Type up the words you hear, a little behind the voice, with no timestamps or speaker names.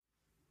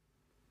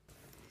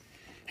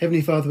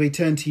Heavenly Father, we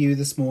turn to you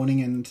this morning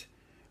and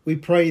we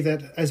pray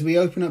that as we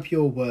open up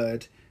your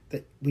word,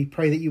 that we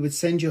pray that you would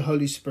send your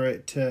Holy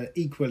Spirit to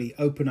equally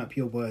open up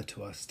your word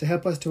to us, to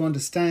help us to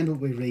understand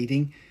what we're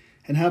reading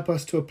and help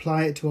us to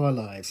apply it to our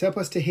lives. Help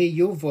us to hear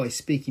your voice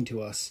speaking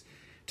to us,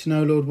 to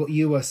know, Lord, what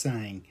you are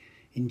saying.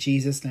 In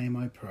Jesus' name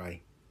I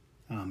pray.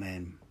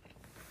 Amen.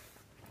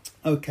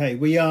 Okay,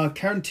 we are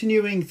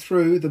continuing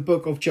through the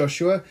book of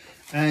Joshua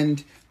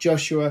and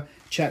Joshua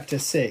chapter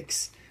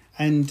 6.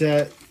 And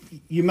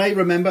you may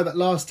remember that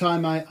last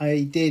time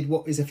I did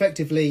what is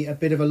effectively a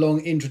bit of a long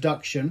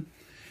introduction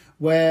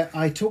where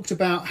I talked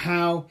about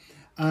how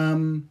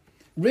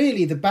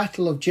really the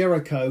Battle of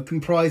Jericho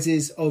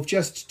comprises of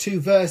just 2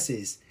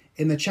 verses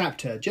in the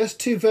chapter. Just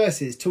 2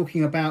 verses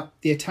talking about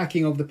the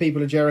attacking of the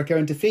people of Jericho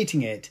and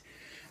defeating it.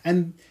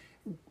 And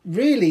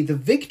really the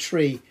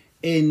victory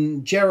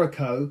in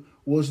Jericho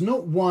was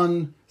not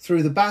won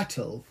through the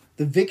battle.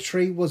 The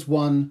victory was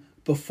won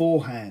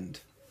beforehand.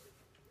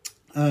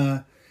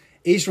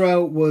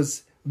 Israel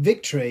was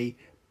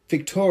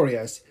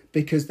victorious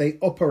because they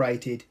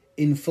operated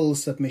in full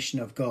submission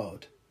of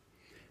God.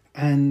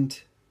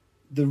 And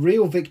the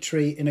real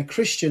victory in a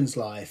Christian's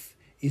life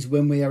is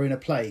when we are in a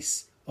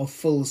place of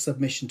full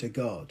submission to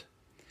God.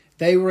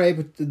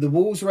 The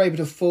walls were able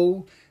to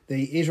fall.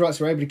 The Israelites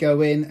were able to go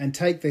in and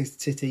take the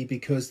city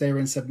because they were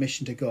in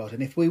submission to God.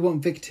 And if we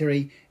want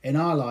victory in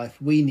our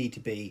life, we need to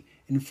be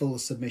in full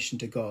submission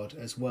to God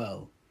as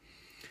well.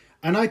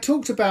 And I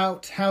talked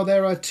about how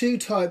there are 2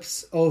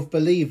 types of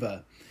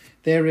believer.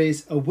 There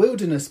is a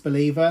wilderness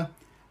believer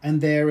and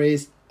there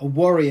is a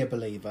warrior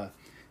believer.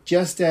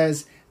 Just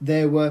as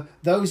there were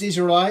those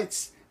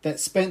Israelites that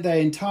spent their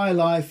entire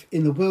life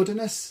in the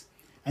wilderness,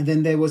 and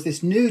then there was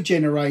this new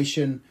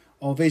generation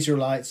of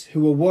Israelites who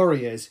were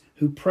warriors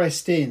who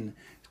pressed in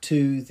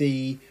to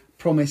the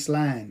promised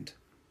land.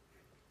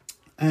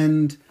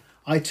 And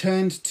I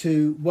turned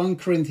to 1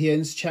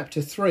 Corinthians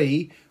chapter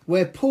 3,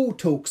 where Paul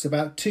talks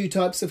about 2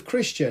 types of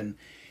Christian.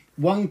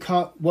 One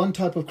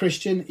type of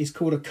Christian is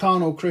called a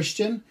carnal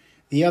Christian.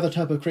 The other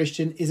type of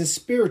Christian is a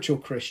spiritual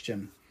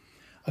Christian.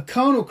 A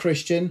carnal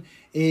Christian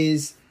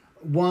is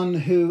one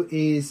who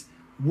is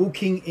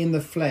walking in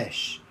the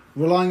flesh,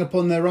 relying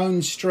upon their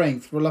own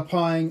strength,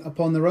 relying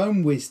upon their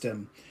own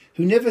wisdom,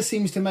 who never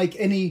seems to make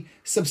any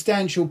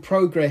substantial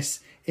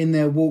progress in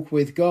their walk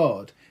with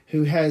God,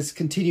 who has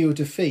continual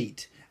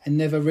defeat and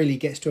never really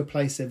gets to a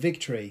place of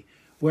victory.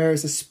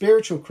 Whereas a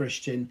spiritual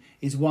Christian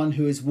is one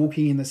who is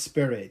walking in the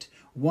Spirit,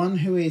 one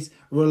who is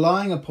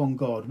relying upon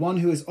God, one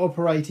who is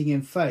operating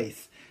in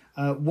faith,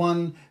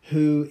 one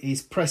who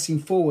is pressing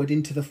forward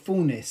into the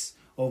fullness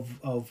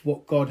of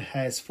what God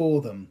has for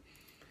them.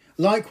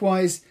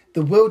 Likewise,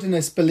 the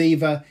wilderness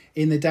believer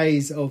in the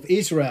days of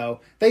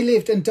Israel, they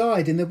lived and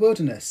died in the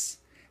wilderness.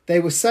 They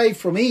were saved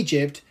from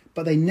Egypt,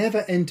 but they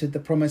never entered the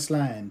promised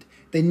land.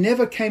 They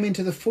never came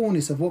into the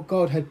fullness of what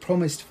God had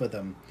promised for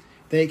them.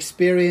 They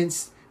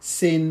experienced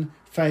sin,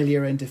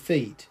 failure and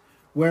defeat.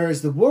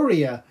 Whereas the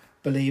warrior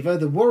believer,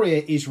 the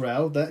warrior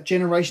Israel, that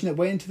generation that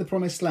went into the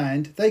promised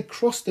land, they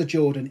crossed the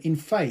Jordan in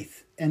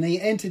faith and they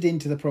entered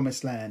into the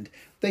promised land.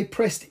 They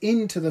pressed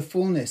into the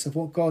fullness of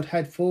what God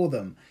had for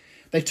them.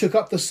 They took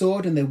up the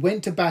sword and they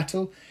went to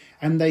battle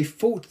and they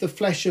fought the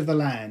flesh of the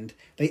land.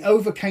 They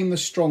overcame the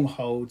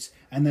strongholds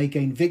and they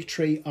gained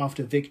victory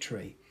after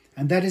victory.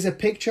 And that is a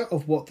picture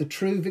of what the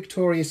true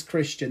victorious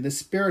Christian, the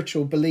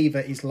spiritual believer,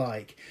 is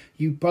like.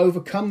 You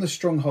overcome the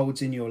strongholds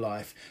in your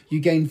life. You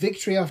gain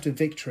victory after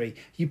victory.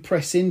 You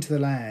press into the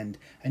land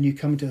and you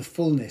come to the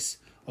fullness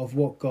of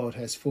what God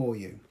has for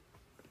you.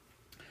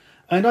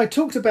 And I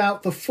talked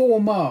about the 4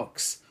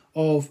 marks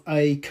of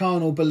a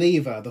carnal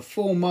believer, the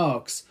 4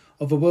 marks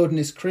of a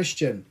wilderness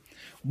Christian.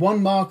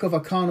 One mark of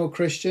a carnal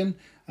Christian,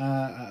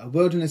 a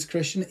wilderness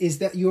Christian, is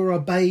that you're a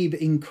babe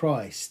in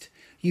Christ.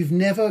 You've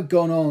never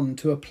gone on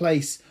to a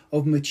place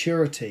of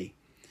maturity.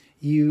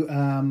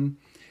 And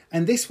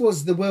this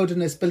was the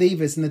wilderness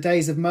believers in the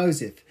days of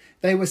Moses.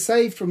 They were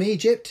saved from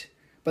Egypt,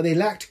 but they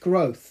lacked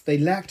growth. They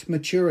lacked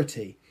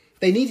maturity.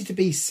 They needed to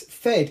be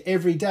fed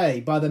every day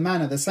by the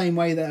manna, the same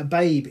way that a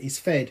babe is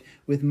fed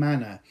with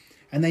manna.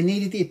 And they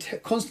needed the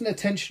constant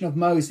attention of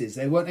Moses.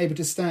 They weren't able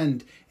to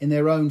stand in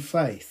their own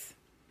faith.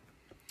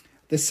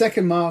 The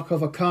second mark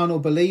of a carnal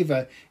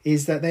believer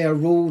is that they are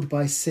ruled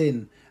by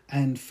sin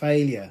and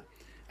failure.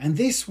 And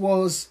this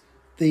was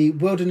the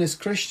wilderness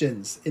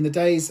Christians in the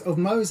days of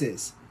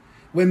Moses.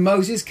 When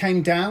Moses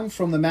came down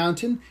from the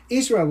mountain,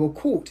 Israel were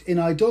caught in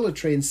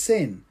idolatry and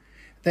sin.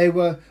 They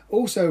were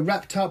also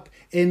wrapped up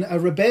in a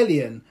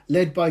rebellion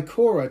led by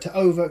Korah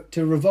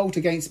to revolt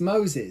against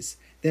Moses.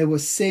 There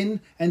was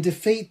sin and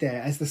defeat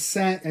there as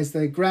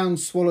the ground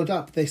swallowed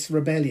up this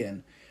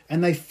rebellion.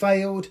 And they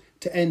failed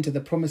to enter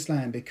the promised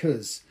land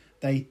because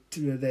they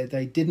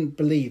didn't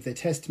believe the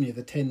testimony of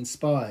the 10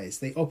 spies.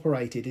 They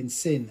operated in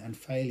sin and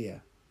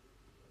failure.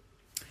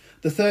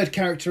 The third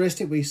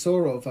characteristic we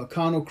saw of a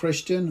carnal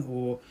Christian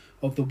or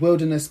of the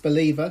wilderness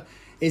believer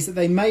is that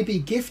they may be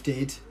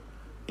gifted,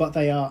 but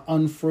they are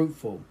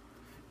unfruitful.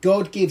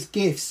 God gives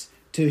gifts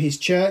to his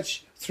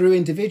church through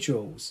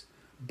individuals,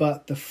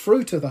 but the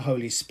fruit of the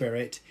Holy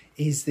Spirit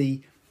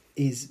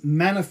is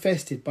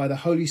manifested by the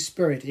Holy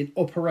Spirit in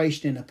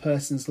operation in a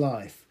person's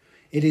life.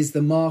 It is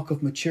the mark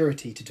of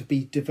maturity to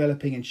be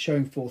developing and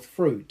showing forth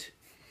fruit.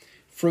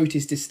 Fruit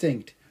is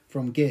distinct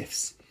from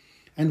gifts.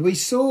 And we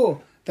saw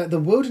that the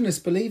wilderness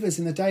believers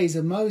in the days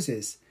of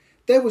Moses,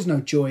 there was no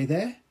joy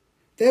there.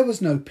 There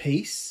was no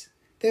peace.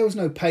 There was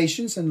no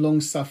patience and long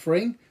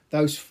suffering,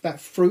 that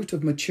fruit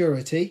of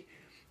maturity.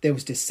 There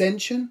was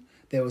dissension.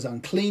 There was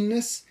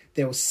uncleanness.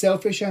 There was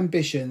selfish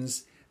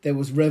ambitions. There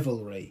was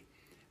revelry.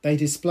 They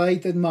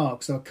displayed the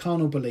marks of a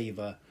carnal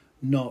believer,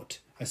 not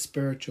a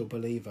spiritual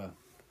believer.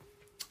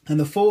 And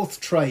the fourth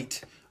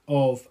trait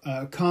of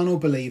a carnal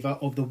believer,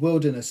 of the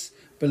wilderness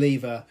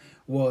believer,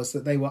 was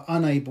that they were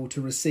unable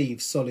to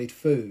receive solid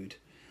food.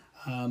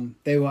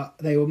 They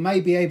were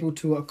maybe able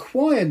to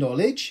acquire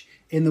knowledge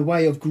in the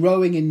way of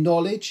growing in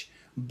knowledge,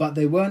 but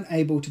they weren't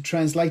able to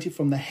translate it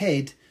from the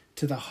head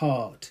to the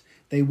heart.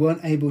 They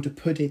weren't able to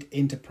put it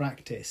into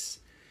practice.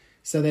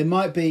 So you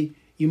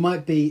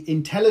might be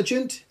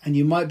intelligent and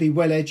you might be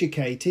well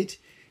educated.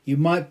 You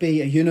might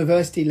be a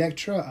university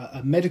lecturer,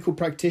 a medical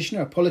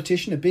practitioner, a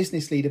politician, a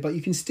business leader, but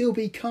you can still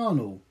be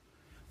carnal.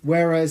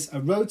 Whereas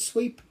a road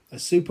sweep, a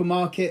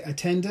supermarket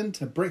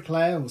attendant, a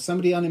bricklayer, or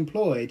somebody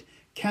unemployed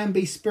can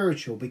be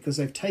spiritual because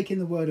they've taken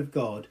the word of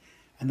God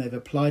and they've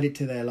applied it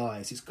to their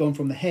lives. It's gone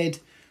from the head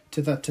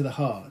to the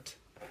heart.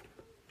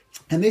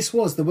 And this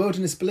was the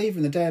wilderness believer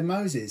in the day of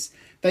Moses.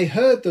 They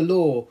heard the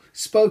law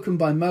spoken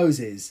by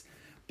Moses,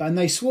 and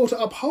they swore to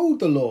uphold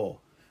the law,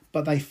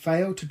 but they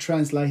failed to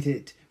translate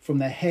it from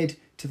their head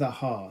to the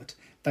heart.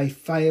 They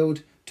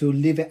failed to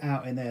live it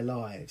out in their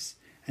lives.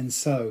 And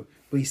so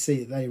we see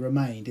that they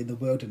remained in the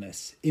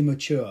wilderness,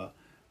 immature,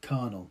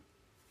 carnal.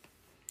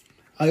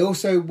 I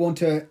also want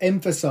to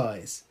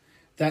emphasize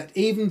that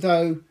even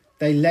though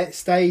they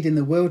stayed in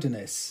the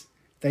wilderness,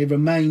 they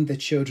remained the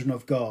children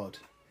of God.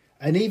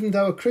 And even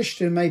though a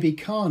Christian may be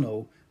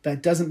carnal,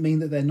 that doesn't mean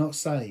that they're not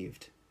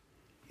saved.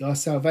 Our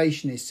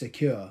salvation is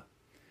secure.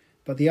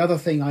 But the other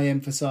thing I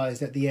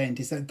emphasised at the end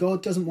is that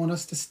God doesn't want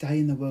us to stay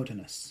in the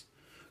wilderness.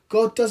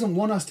 God doesn't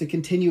want us to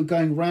continue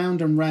going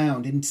round and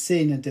round in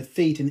sin and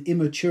defeat and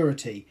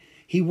immaturity.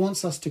 He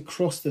wants us to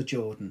cross the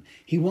Jordan.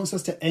 He wants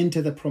us to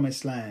enter the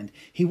promised land.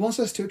 He wants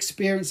us to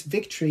experience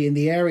victory in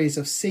the areas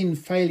of sin,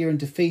 failure and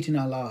defeat in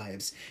our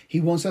lives. He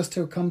wants us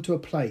to come to a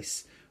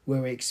place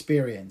where we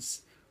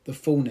experience the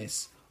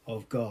fullness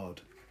of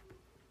God.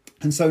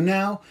 And so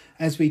now,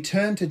 as we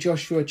turn to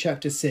Joshua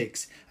chapter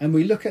 6, and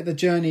we look at the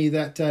journey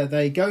that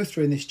they go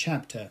through in this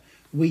chapter,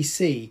 we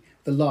see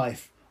the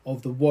life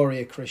of the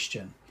warrior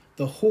Christian,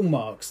 the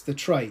hallmarks, the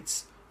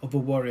traits of a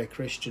warrior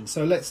Christian.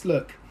 So let's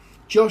look.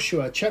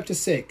 Joshua chapter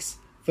 6,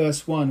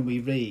 verse 1, we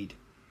read,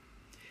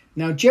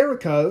 "Now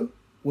Jericho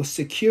was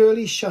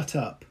securely shut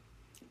up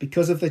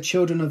because of the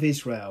children of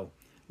Israel.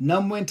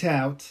 None went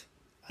out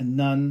and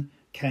none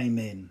came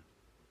in."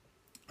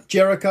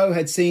 Jericho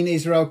had seen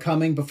Israel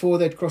coming before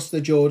they'd crossed the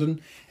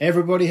Jordan.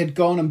 Everybody had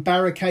gone and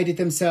barricaded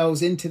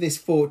themselves into this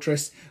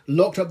fortress,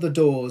 locked up the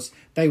doors.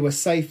 They were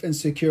safe and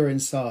secure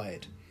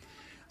inside.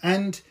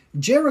 And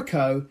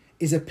Jericho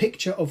is a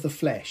picture of the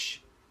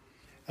flesh,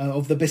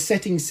 of the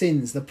besetting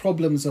sins, the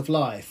problems of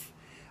life.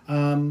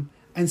 And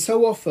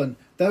so often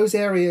those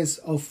areas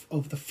of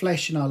the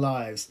flesh in our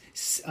lives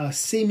are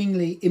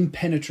seemingly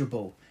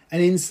impenetrable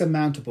and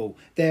insurmountable.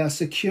 They are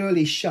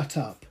securely shut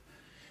up.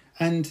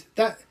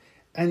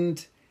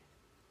 And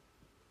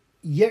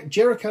yet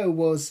Jericho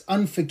was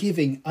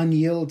unforgiving,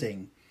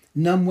 unyielding.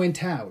 None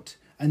went out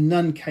and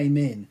none came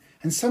in.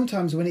 And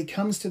sometimes when it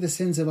comes to the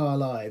sins of our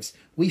lives,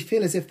 we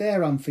feel as if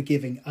they're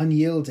unforgiving,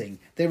 unyielding.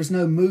 There is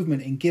no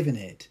movement in giving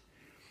it.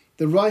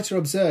 The writer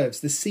observes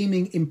the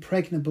seeming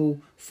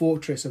impregnable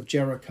fortress of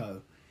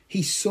Jericho.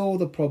 He saw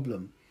the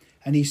problem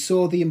and he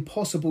saw the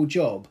impossible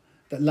job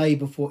that lay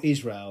before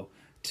Israel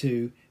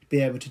to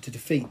be able to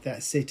defeat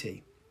that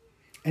city.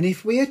 And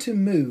if we are to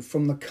move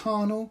from the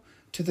carnal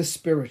to the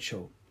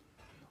spiritual,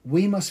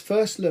 we must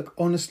first look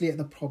honestly at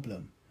the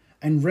problem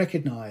and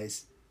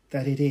recognise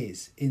that it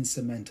is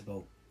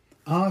insurmountable.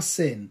 Our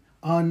sin,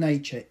 our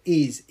nature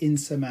is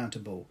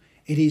insurmountable.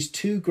 It is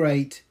too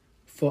great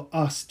for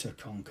us to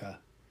conquer.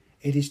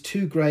 It is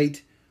too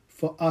great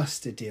for us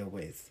to deal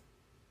with.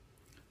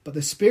 But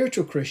the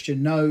spiritual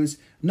Christian knows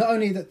not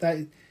only that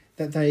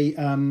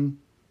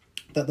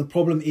the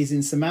problem is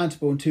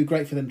insurmountable and too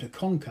great for them to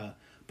conquer,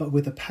 but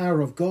with the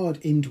power of God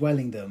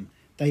indwelling them,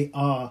 they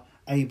are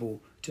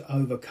able to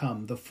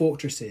overcome the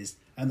fortresses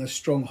and the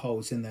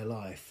strongholds in their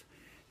life.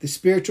 The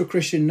spiritual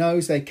Christian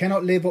knows they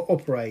cannot live or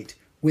operate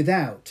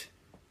without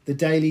the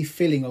daily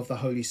filling of the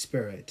Holy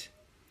Spirit.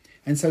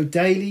 And so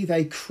daily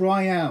they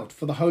cry out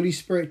for the Holy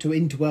Spirit to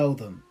indwell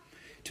them,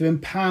 to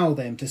empower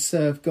them to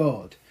serve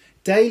God.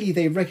 Daily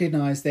they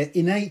recognise their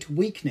innate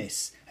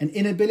weakness and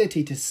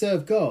inability to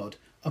serve God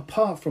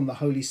apart from the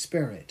Holy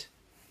Spirit.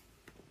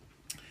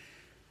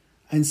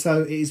 And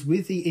so it is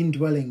with the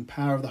indwelling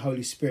power of the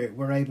Holy Spirit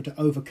we're able to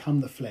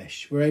overcome the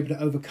flesh. We're able to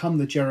overcome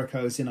the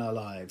Jerichos in our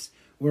lives.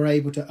 We're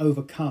able to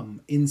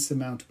overcome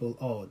insurmountable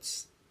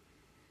odds.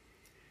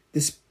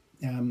 This,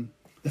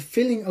 the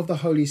filling of the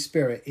Holy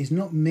Spirit is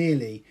not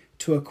merely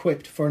to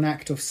equip for an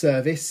act of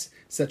service,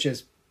 such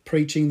as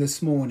preaching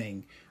this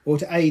morning, or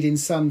to aid in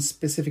some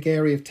specific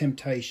area of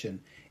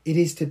temptation. It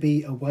is to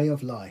be a way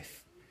of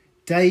life.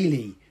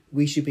 Daily,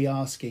 we should be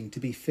asking to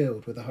be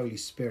filled with the Holy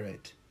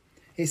Spirit.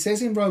 It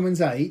says in Romans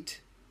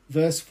 8,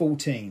 verse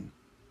 14,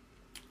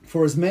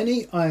 "For as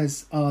many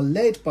as are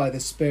led by the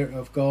Spirit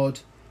of God,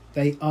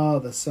 they are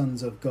the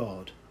sons of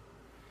God.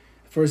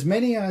 For as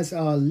many as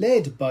are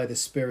led by the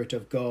Spirit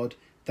of God,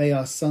 they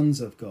are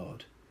sons of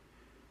God."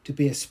 To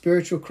be a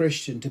spiritual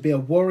Christian, to be a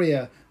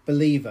warrior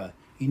believer,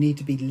 you need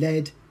to be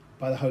led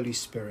by the Holy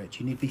Spirit.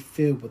 You need to be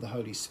filled with the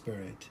Holy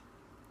Spirit.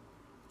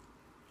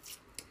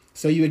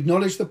 So you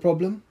acknowledge the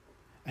problem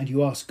and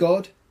you ask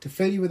God to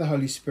fill you with the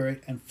Holy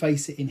Spirit and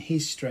face it in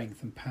his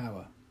strength and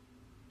power.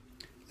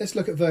 Let's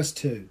look at verse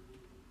 2.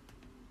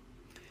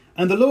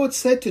 "And the Lord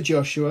said to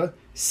Joshua,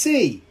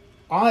 'See,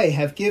 I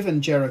have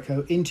given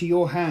Jericho into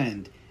your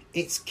hand,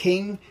 its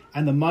king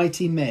and the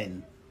mighty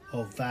men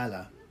of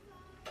valour.'"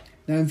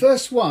 Now in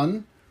verse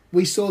 1,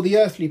 we saw the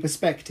earthly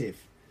perspective.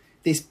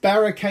 This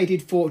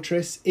barricaded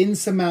fortress,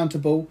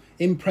 insurmountable,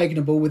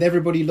 impregnable, with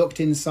everybody locked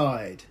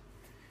inside.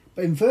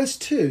 But in verse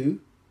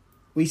 2,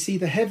 we see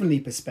the heavenly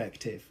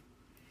perspective.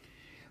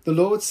 The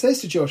Lord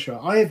says to Joshua,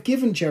 "I have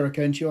given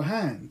Jericho into your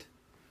hand."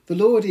 The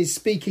Lord is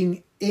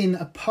speaking in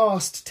a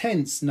past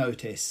tense,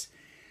 notice.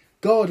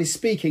 God is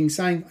speaking,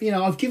 saying,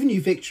 I've given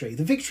you victory.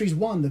 The victory's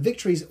won. The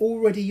victory is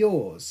already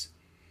yours.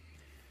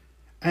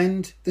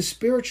 And the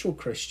spiritual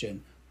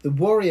Christian, the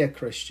warrior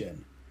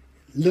Christian,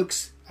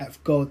 looks at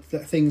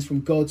things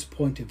from God's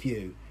point of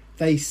view.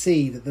 They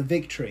see that the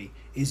victory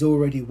is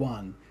already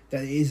won,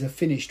 that it is a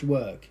finished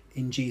work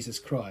in Jesus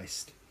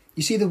Christ.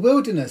 You see, the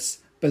wilderness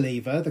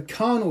believer, the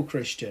carnal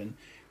Christian,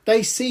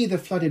 they see the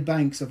flooded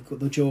banks of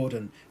the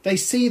Jordan. They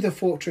see the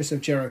fortress of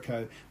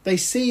Jericho. They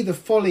see the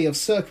folly of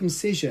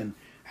circumcision,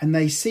 and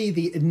they see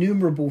the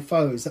innumerable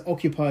foes that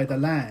occupy the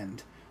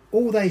land.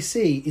 All they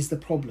see is the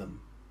problem.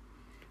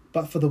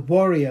 But for the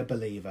warrior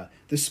believer,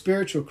 the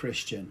spiritual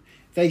Christian,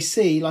 they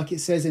see, like it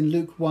says in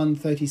Luke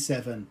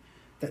 1:37,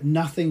 that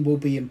nothing will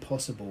be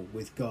impossible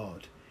with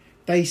God.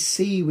 They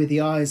see with the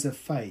eyes of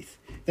faith.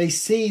 They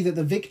see that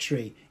the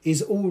victory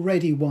is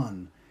already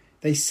won.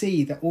 They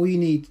see that all you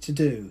need to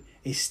do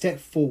is step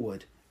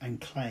forward and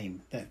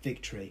claim that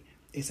victory.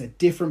 It's a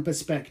different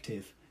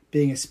perspective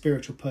being a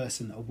spiritual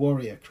person, a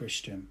warrior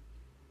Christian.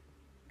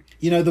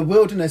 The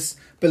wilderness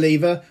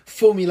believer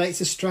formulates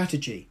a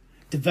strategy,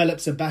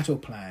 develops a battle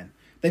plan.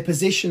 They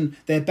position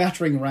their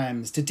battering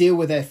rams to deal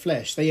with their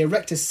flesh. They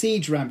erect a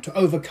siege ramp to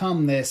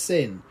overcome their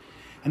sin.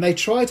 And they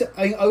try to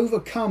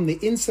overcome the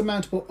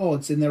insurmountable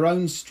odds in their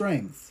own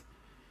strength.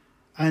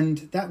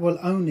 And that will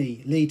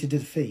only lead to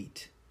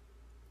defeat.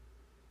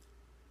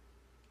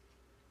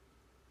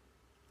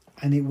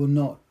 And it will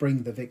not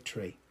bring the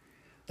victory.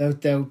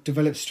 They'll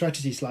develop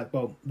strategies like,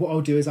 what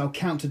I'll do is I'll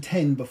count to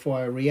 10 before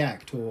I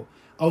react, or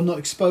I'll not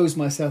expose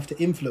myself to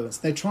influence.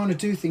 They're trying to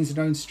do things in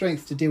their own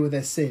strength to deal with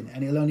their sin,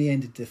 and it'll only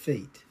end in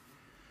defeat.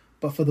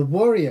 But for the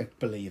warrior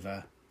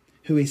believer,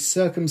 who is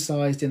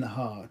circumcised in the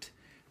heart,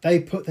 they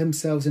put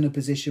themselves in a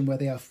position where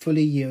they are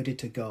fully yielded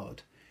to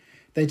God.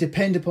 They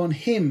depend upon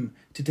him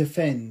to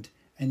defend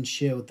and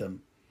shield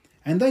them.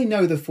 And they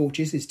know the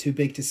fortress is too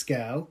big to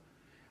scale,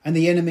 and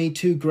the enemy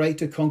too great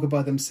to conquer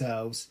by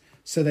themselves,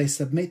 so they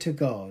submit to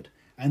God,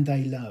 and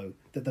they know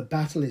that the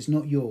battle is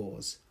not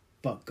yours,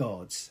 but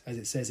God's, as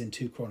it says in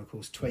 2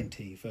 Chronicles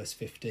 20, verse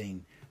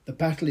 15. The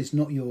battle is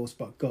not yours,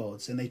 but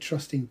God's, and they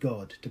trust in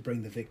God to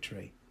bring the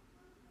victory.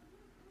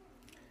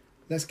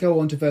 Let's go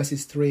on to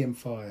verses 3 and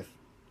 5.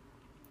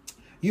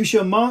 "You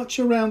shall march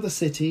around the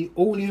city,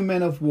 all you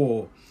men of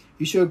war.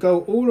 You shall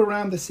go all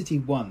around the city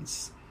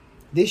once.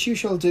 This you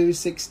shall do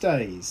 6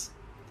 days.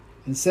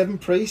 And 7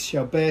 priests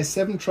shall bear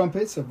 7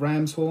 trumpets of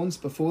ram's horns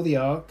before the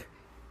ark.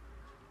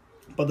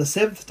 But the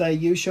 7th day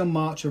you shall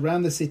march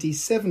around the city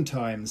 7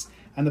 times,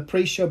 and the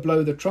priests shall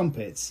blow the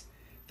trumpets.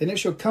 Then it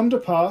shall come to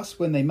pass,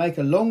 when they make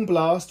a long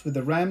blast with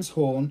the ram's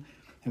horn,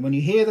 and when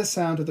you hear the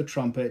sound of the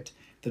trumpet,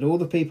 that all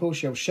the people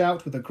shall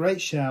shout with a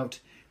great shout.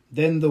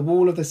 Then the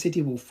wall of the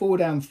city will fall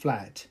down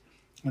flat,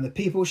 and the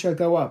people shall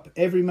go up,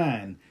 every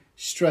man,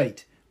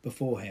 straight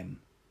before him."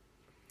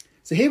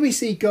 So here we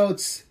see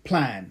God's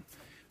plan.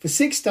 For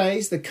 6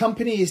 days, the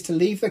company is to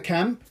leave the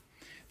camp.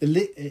 The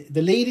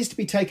lead is to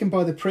be taken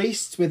by the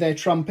priests with their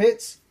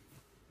trumpets,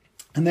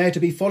 and they are to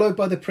be followed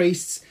by the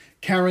priests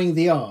carrying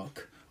the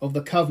ark of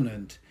the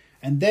covenant,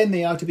 and then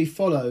they are to be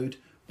followed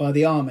by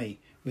the army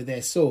with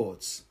their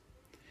swords.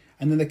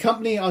 And then the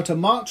company are to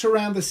march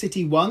around the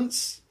city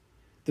once,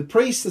 the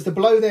priests are to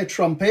blow their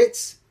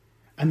trumpets,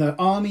 and the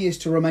army is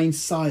to remain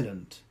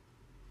silent.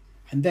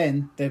 And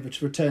then they are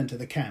to return to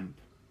the camp.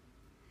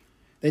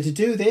 They're to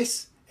do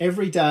this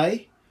every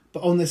day,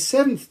 but on the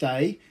 7th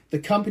day, the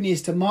company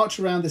is to march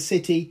around the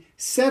city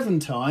 7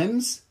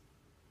 times.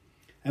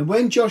 And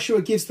when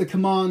Joshua gives the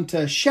command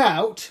to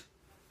shout,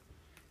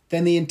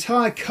 then the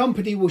entire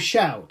company will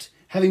shout,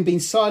 having been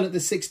silent the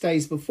 6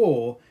 days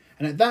before,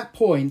 And at that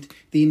point,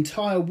 the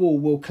entire wall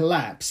will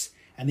collapse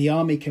and the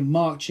army can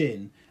march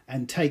in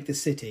and take the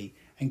city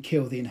and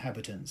kill the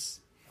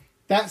inhabitants.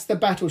 That's the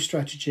battle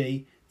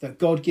strategy that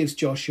God gives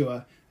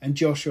Joshua, and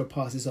Joshua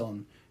passes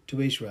on to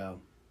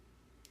Israel.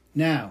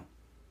 Now,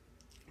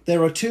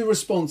 there are two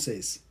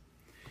responses.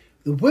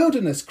 The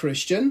wilderness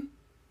Christian,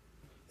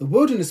 the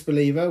wilderness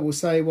believer will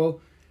say,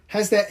 well,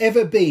 has there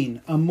ever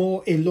been a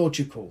more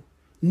illogical,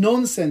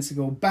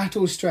 nonsensical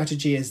battle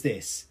strategy as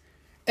this?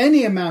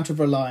 Any amount of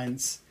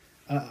reliance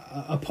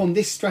upon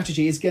this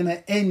strategy is going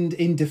to end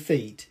in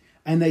defeat,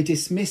 and they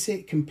dismiss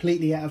it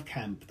completely out of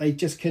camp. They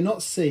just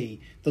cannot see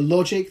the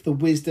logic, the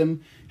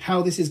wisdom,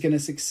 how this is going to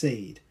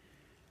succeed.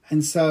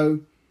 And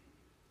so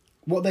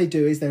what they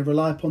do is they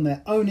rely upon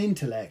their own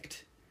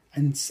intellect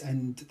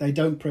and they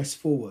don't press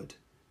forward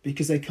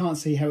because they can't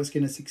see how it's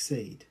going to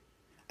succeed.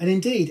 And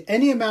indeed,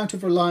 any amount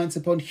of reliance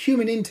upon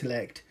human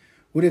intellect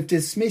would have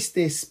dismissed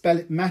this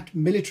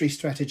military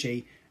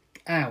strategy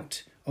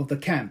out of the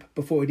camp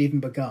before it even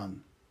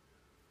begun.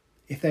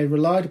 If they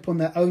relied upon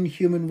their own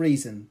human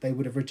reason, they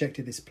would have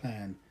rejected this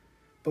plan.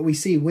 But we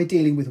see we're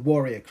dealing with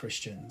warrior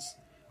Christians,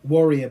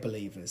 warrior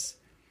believers.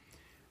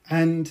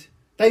 And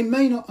they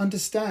may not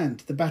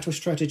understand the battle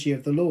strategy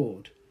of the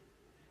Lord.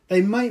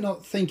 They may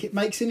not think it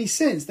makes any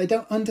sense. They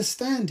don't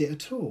understand it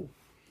at all.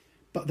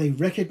 But they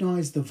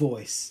recognise the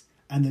voice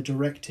and the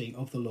directing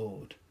of the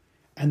Lord.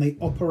 And they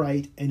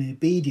operate in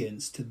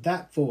obedience to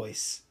that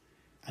voice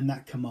and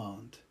that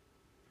command.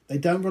 They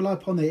don't rely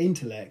upon their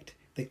intellect.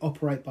 They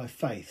operate by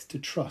faith to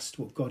trust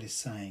what God is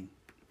saying.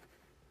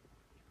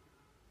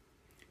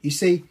 You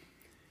see,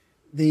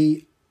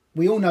 we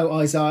all know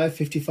Isaiah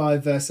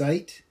 55 verse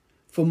 8.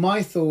 For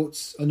my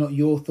thoughts are not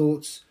your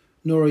thoughts,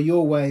 nor are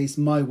your ways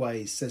my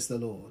ways, says the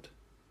Lord.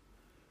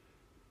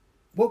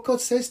 What God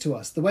says to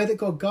us, the way that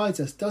God guides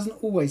us,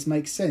 doesn't always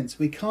make sense.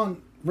 We can't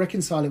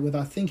reconcile it with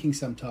our thinking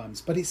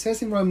sometimes. But it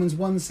says in Romans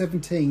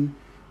 1:17,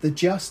 the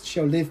just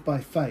shall live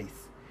by faith.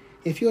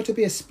 If you're to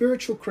be a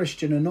spiritual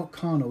Christian and not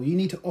carnal, you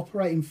need to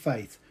operate in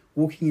faith,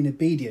 walking in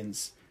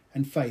obedience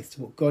and faith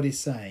to what God is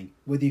saying,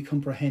 whether you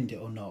comprehend it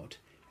or not.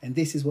 And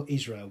this is what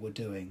Israel were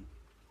doing.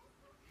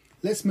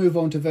 Let's move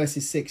on to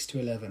verses 6 to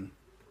 11.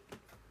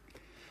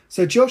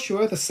 So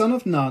Joshua, the son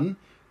of Nun,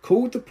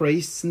 called the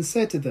priests and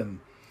said to them,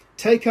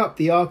 take up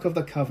the ark of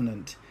the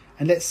covenant,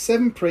 and let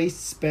 7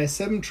 priests bear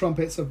 7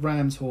 trumpets of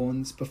ram's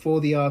horns before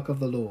the ark of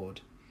the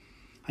Lord.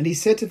 And he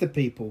said to the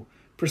people,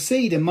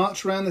 proceed and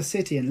march round the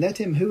city, and let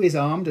him who is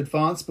armed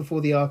advance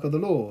before the ark of the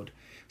Lord.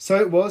 So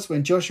it was,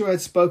 when Joshua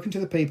had spoken to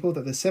the people,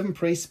 that the 7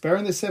 priests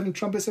bearing the 7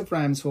 trumpets of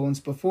ram's horns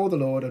before the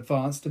Lord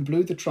advanced and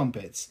blew the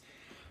trumpets,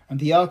 and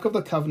the ark of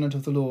the covenant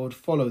of the Lord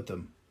followed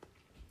them.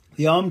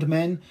 The armed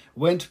men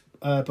went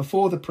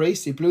before the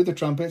priests who blew the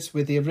trumpets,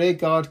 with the rear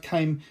guard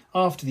came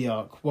after the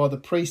ark, while the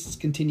priests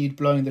continued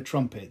blowing the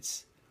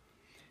trumpets.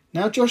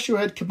 Now Joshua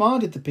had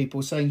commanded the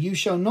people, saying, you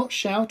shall not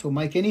shout or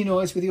make any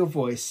noise with your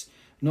voice,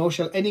 nor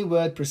shall any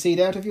word proceed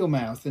out of your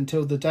mouth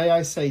until the day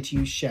I say to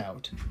you,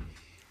 shout.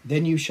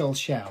 Then you shall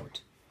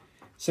shout.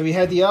 So he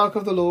had the ark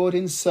of the Lord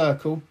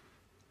encircle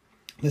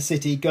the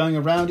city, going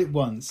around it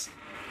once,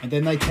 and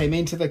then they came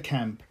into the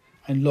camp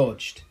and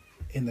lodged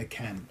in the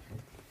camp.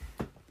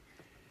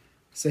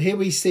 So here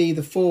we see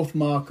the 4th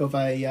mark of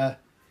a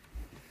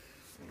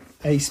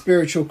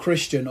spiritual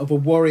Christian, of a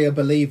warrior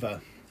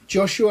believer.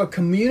 Joshua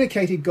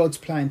communicated God's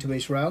plan to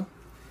Israel.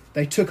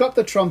 They took up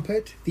the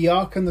trumpet, the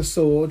ark and the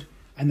sword,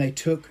 and they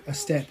took a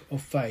step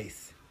of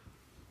faith.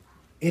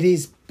 It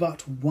is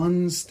but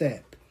one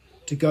step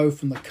to go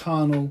from the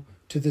carnal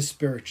to the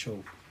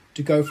spiritual,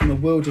 to go from the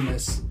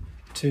wilderness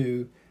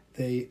to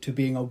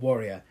being a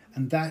warrior,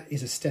 and that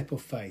is a step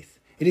of faith.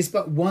 It is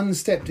but one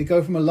step to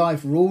go from a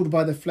life ruled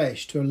by the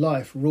flesh to a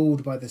life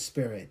ruled by the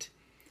Spirit.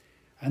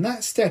 And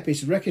that step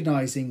is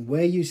recognizing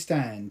where you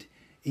stand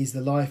is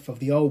the life of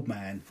the old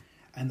man,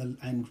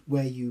 and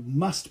where you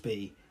must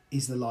be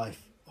is the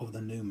life of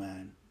the new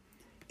man.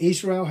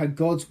 Israel had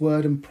God's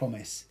word and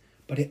promise,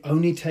 but it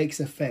only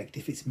takes effect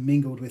if it's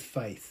mingled with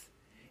faith.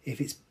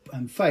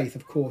 And faith,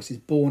 of course, is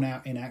born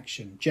out in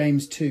action.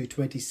 James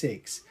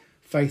 2:26,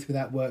 faith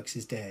without works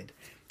is dead.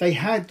 They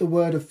had the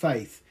word of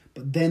faith,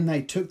 but then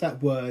they took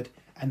that word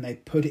and they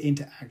put it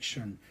into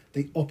action.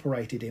 They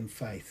operated in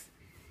faith.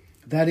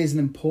 That is an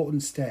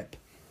important step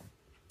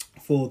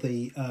for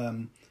the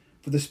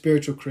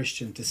spiritual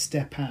Christian, to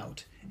step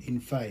out in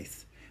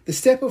faith. The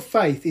step of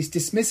faith is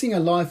dismissing a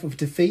life of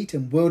defeat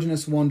and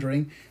wilderness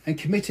wandering and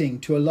committing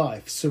to a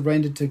life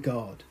surrendered to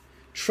God,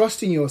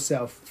 trusting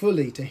yourself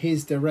fully to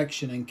his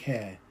direction and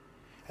care.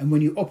 And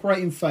when you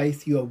operate in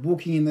faith, you are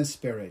walking in the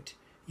Spirit.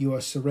 You are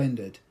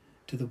surrendered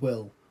to the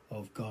will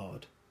of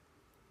God.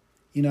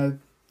 You know,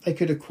 they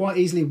could have quite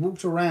easily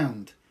walked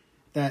around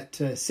that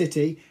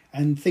city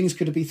and things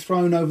could have been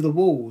thrown over the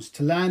walls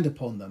to land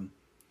upon them.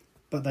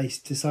 But they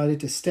decided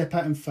to step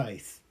out in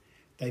faith.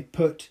 They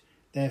put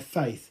their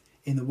faith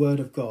in the word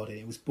of God, and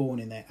it was born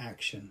in their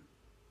action.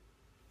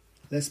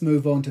 Let's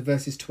move on to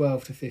verses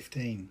 12 to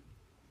 15.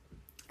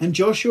 And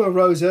Joshua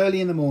rose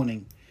early in the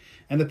morning,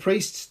 and the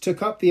priests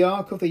took up the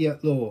ark of the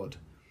Lord.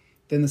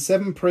 Then the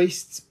 7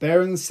 priests,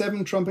 bearing the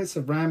 7 trumpets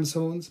of ram's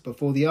horns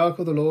before the ark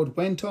of the Lord,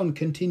 went on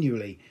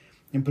continually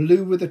and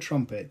blew with the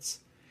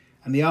trumpets.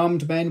 And the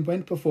armed men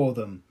went before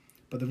them,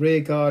 but the rear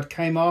guard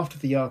came after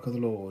the ark of the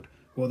Lord,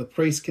 while the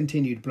priests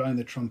continued blowing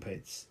the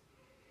trumpets.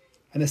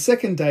 And the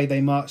 2nd day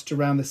they marched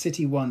around the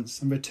city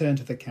once and returned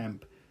to the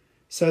camp.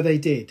 So they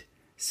did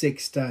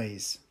 6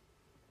 days.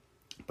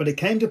 But it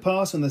came to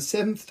pass on the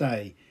 7th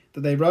day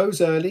that they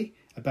rose early,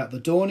 about the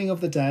dawning of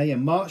the day,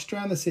 and marched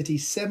around the city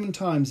 7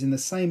 times in the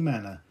same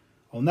manner.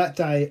 On that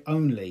day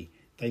only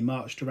they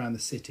marched around the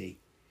city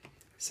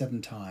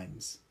 7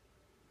 times.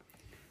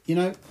 You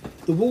know,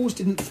 the walls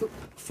didn't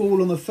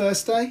fall on the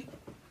first day.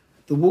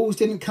 The walls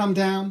didn't come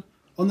down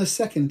on the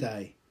 2nd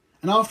day.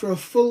 And after a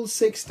full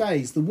 6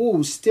 days, the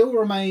walls still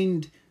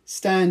remained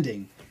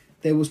standing.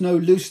 There was no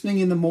loosening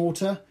in the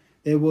mortar.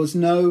 There was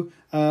no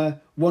 1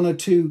 or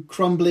 2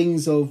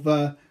 crumblings of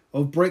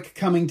brick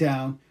coming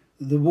down.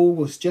 The wall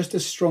was just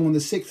as strong on the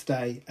 6th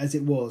day as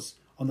it was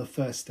on the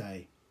first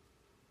day.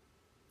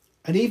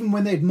 And even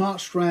when they'd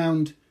marched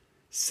round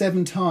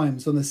 7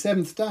 times on the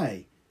 7th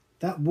day,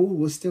 that wall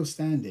was still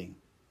standing.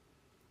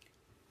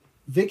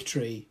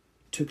 Victory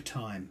took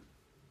time.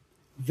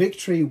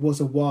 Victory was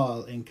a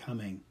while in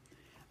coming.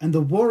 And the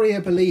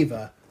warrior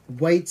believer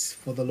waits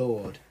for the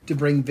Lord to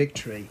bring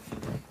victory.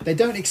 They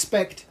don't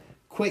expect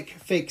quick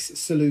fix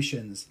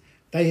solutions.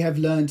 They have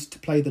learned to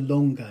play the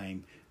long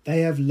game. They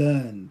have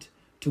learned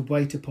to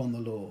wait upon the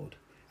Lord.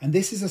 And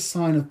this is a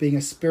sign of being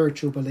a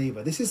spiritual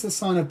believer. This is a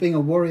sign of being a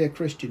warrior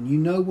Christian. You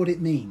know what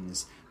it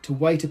means to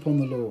wait upon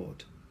the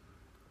Lord.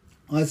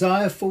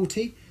 Isaiah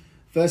 40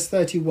 verse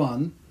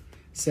 31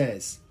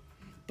 says,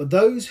 "But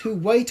those who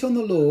wait on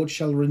the Lord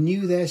shall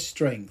renew their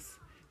strength.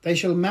 They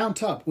shall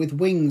mount up with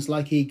wings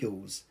like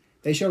eagles.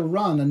 They shall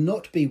run and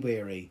not be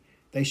weary.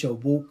 They shall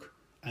walk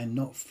and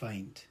not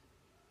faint."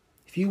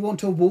 If you want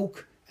to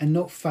walk and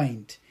not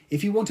faint,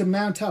 if you want to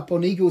mount up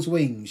on eagle's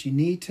wings, you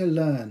need to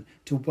learn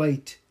to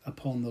wait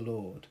upon the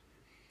Lord.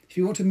 If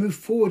you want to move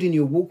forward in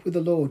your walk with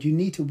the Lord, you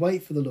need to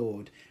wait for the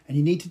Lord, and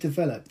you need to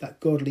develop that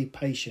godly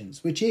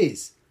patience, which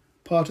is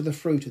part of the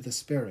fruit of the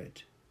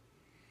Spirit.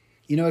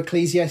 You know,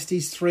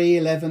 Ecclesiastes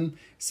 3:11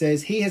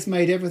 says, "He has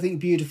made everything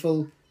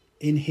beautiful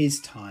in his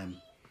time."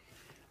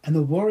 And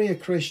the warrior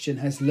Christian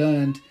has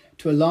learned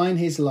to align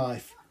his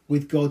life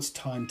with God's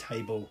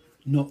timetable,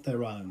 not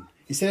their own.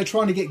 Instead of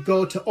trying to get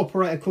God to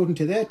operate according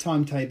to their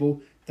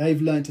timetable,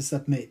 they've learned to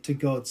submit to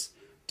God's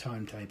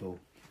timetable.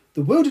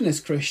 The wilderness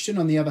Christian,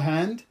 on the other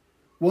hand,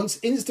 wants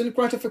instant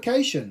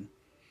gratification.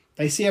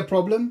 They see a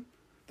problem,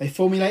 they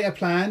formulate a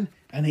plan,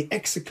 and they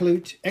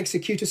execute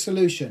a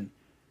solution.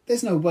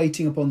 There's no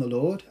waiting upon the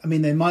Lord. I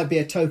mean, there might be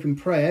a token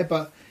prayer,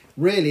 but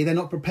really they're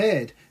not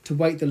prepared to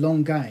wait the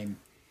long game.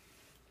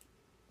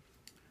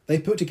 They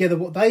put together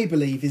what they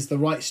believe is the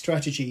right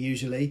strategy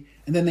usually,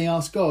 and then they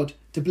ask God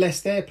to bless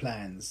their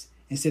plans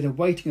instead of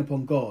waiting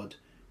upon God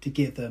to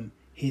give them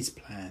his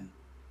plan.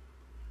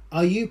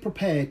 Are you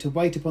prepared to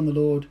wait upon the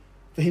Lord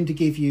for him to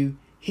give you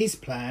his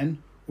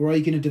plan, or are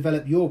you going to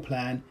develop your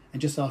plan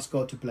and just ask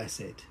God to bless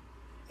it?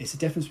 It's the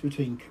difference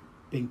between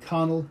being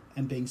carnal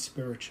and being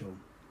spiritual.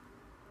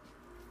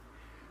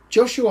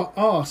 Joshua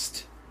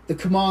asked the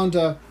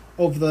commander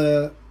of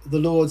the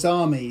Lord's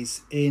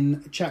armies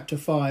in chapter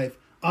 5,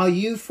 "Are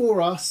you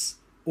for us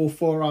or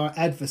for our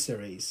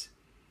adversaries?"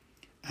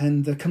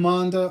 And the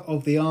commander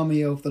of the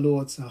army of the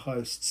Lord's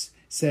hosts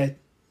said,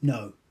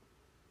 "No."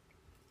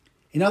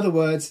 In other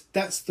words,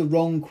 that's the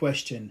wrong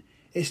question.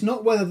 It's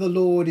not whether the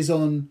Lord is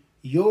on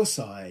your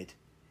side.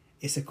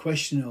 It's a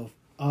question of,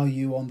 are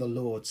you on the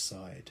Lord's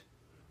side?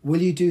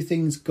 Will you do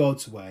things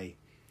God's way?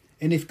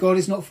 And if God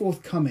is not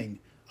forthcoming,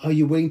 are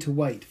you willing to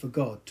wait for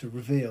God to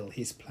reveal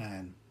his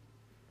plan?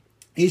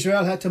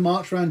 Israel had to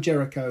march around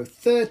Jericho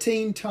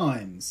 13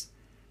 times.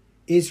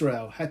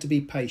 Israel had to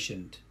be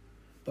patient,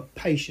 but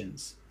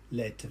patience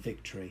led to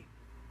victory.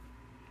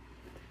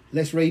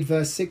 Let's read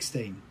verse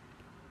 16.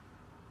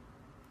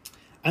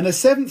 "And the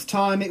 7th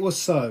time it was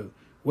so,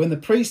 when the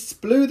priests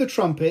blew the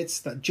trumpets,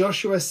 that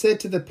Joshua said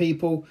to the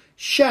people,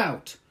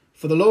 'Shout,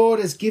 for the Lord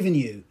has given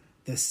you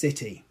the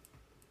city.'"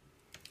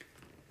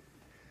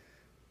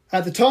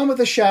 At the time of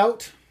the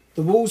shout,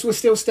 the walls were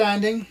still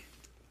standing,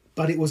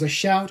 but it was a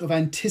shout of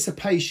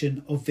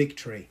anticipation of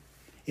victory.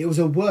 It was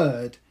a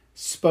word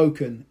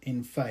spoken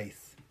in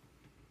faith.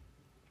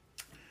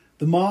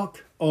 The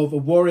mark of a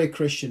warrior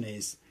Christian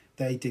is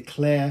they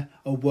declare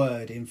a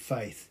word in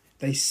faith.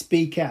 They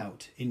speak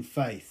out in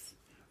faith.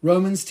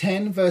 Romans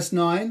 10 verse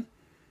 9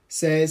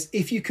 says,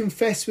 "If you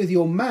confess with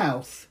your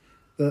mouth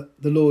the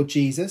Lord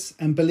Jesus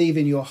and believe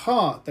in your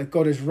heart that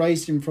God has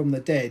raised him from the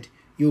dead,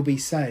 you'll be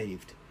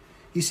saved."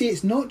 You see,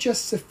 it's not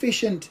just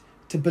sufficient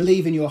to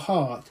believe in your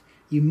heart.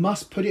 You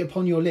must put it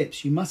upon your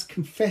lips. You must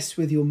confess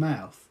with your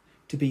mouth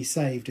to be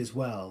saved as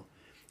well.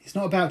 It's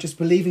not about just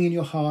believing in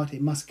your heart.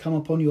 It must come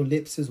upon your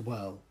lips as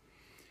well.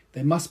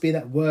 There must be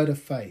that word of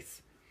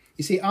faith.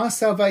 You see, our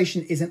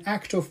salvation is an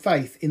act of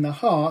faith in the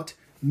heart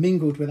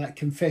mingled with that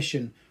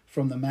confession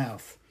from the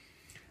mouth.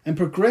 And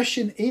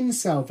progression in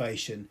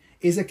salvation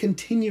is a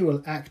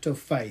continual act of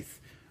faith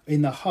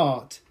in the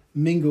heart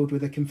mingled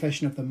with the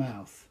confession of the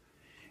mouth.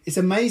 It's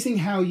amazing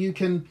how you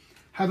can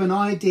have an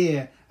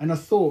idea and a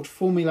thought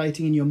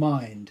formulating in your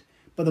mind,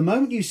 but the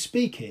moment you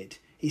speak it,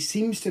 it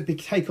seems to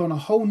take on a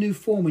whole new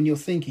form in your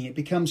thinking. It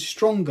becomes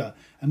stronger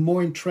and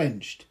more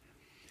entrenched.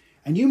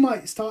 And you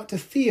might start to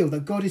feel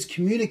that God is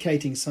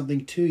communicating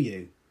something to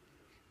you.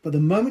 But the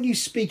moment you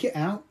speak it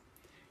out,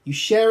 you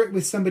share it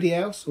with somebody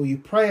else, or you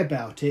pray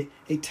about it,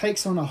 it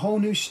takes on a whole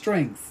new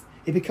strength.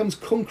 It becomes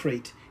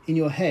concrete in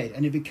your head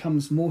and it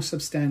becomes more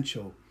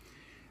substantial.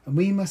 And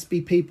we must be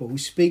people who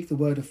speak the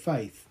word of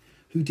faith,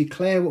 who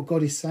declare what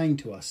God is saying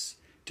to us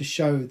to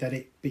show that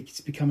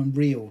it's becoming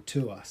real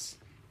to us.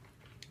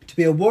 To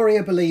be a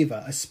warrior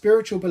believer, a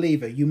spiritual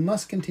believer, you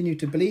must continue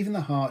to believe in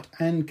the heart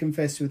and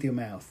confess with your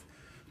mouth.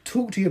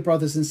 Talk to your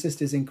brothers and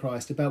sisters in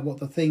Christ about what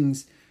the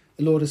things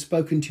the Lord has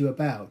spoken to you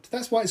about.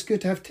 That's why it's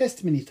good to have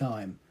testimony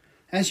time.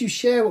 As you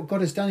share what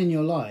God has done in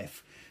your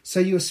life, so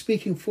you are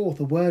speaking forth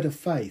a word of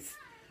faith,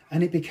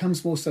 and it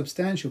becomes more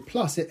substantial.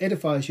 Plus, it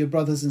edifies your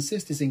brothers and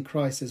sisters in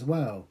Christ as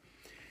well.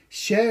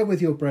 Share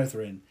with your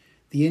brethren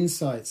the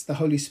insights the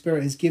Holy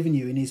Spirit has given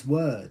you in his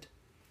word.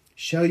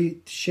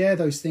 Share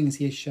those things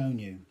he has shown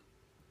you.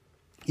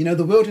 You know,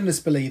 the wilderness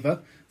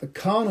believer, the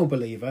carnal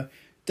believer,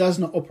 does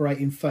not operate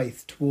in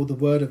faith toward the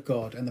word of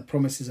God and the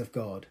promises of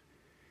God.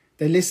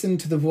 They listen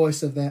to the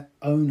voice of their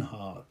own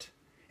heart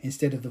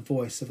instead of the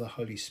voice of the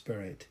Holy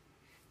Spirit.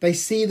 They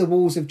see the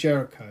walls of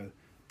Jericho,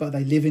 but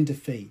they live in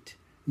defeat,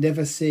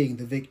 never seeing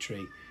the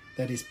victory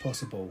that is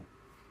possible.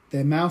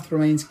 Their mouth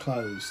remains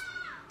closed,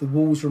 the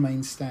walls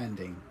remain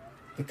standing.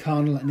 The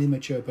carnal and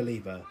immature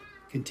believer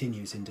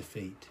continues in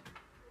defeat.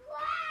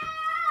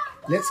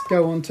 Let's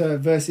go on to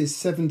verses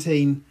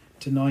 17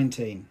 to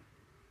 19.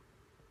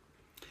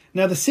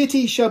 Now the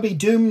city shall be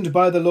doomed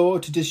by the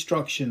Lord to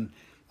destruction,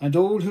 and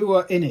all who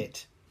are in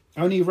it.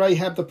 Only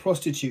Rahab the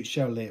prostitute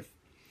shall live,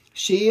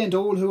 she and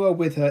all who are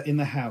with her in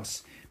the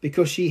house,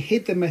 because she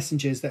hid the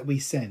messengers that we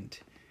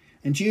sent.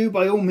 And you,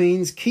 by all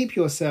means, keep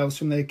yourselves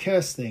from the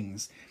accursed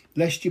things,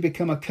 lest you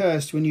become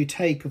accursed when you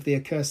take of the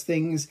accursed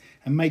things,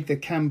 and make the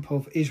camp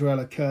of Israel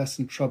accursed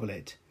and trouble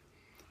it.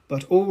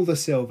 But all the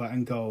silver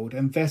and gold,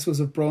 and vessels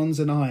of bronze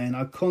and iron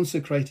are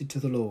consecrated to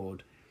the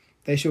Lord.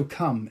 They shall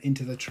come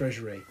into the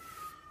treasury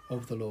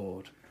of the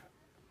Lord.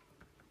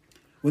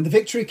 When the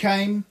victory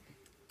came,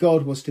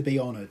 God was to be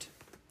honoured.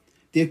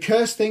 The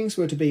accursed things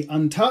were to be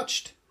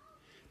untouched.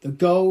 The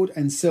gold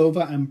and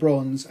silver and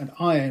bronze and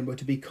iron were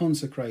to be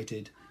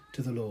consecrated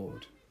to the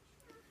Lord.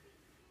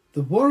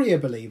 The warrior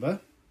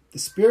believer, the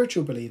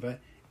spiritual believer,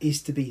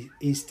 is to be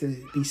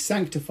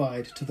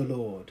sanctified to the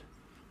Lord.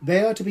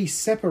 They are to be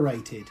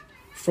separated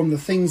from the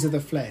things of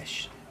the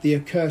flesh, the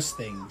accursed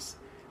things,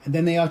 and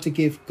then they are to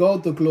give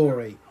God the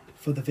glory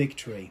for the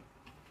victory.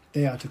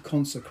 They are to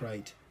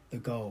consecrate the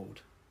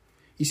gold.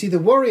 You see, the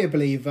warrior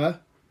believer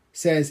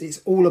says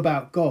it's all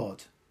about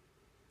God.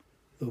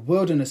 The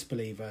wilderness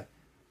believer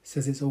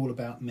says it's all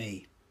about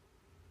me.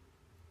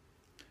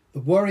 The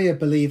warrior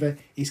believer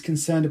is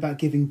concerned about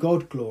giving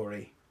God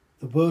glory.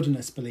 The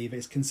wilderness believer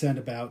is concerned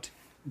about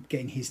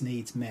getting his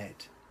needs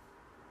met.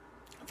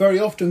 Very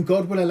often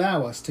God will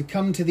allow us to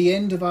come to the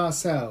end of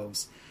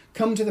ourselves,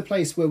 come to the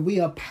place where we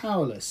are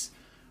powerless.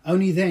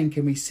 Only then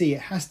can we see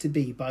it has to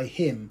be by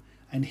him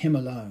and him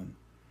alone.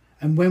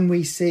 And when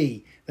we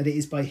see that it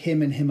is by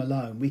him and him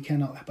alone, we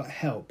cannot but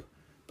help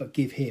but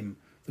give him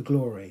the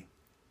glory.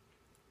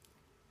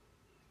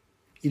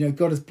 You know,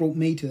 God has brought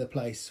me to the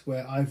place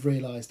where I've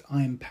realised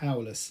I am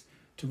powerless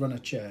to run a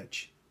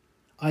church.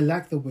 I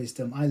lack the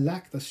wisdom, I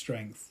lack the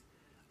strength,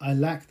 I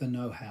lack the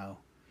know-how.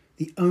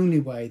 The only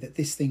way that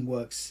this thing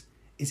works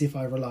is if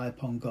I rely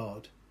upon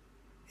God,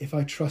 if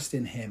I trust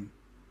in him,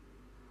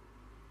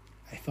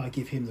 if I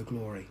give him the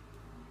glory.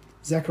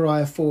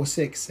 Zechariah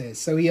 4:6 says,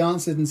 So he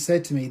answered and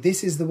said to me,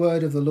 This is the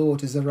word of the Lord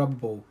to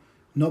Zerubbabel,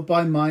 not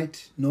by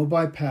might nor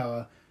by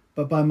power,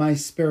 but by my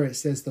Spirit,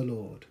 says the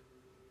Lord.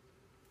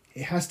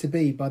 It has to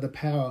be by the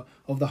power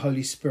of the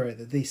Holy Spirit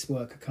that this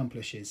work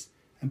accomplishes,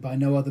 and by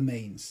no other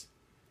means.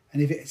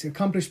 And if it's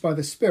accomplished by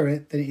the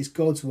Spirit, then it is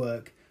God's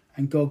work,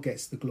 and God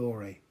gets the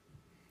glory.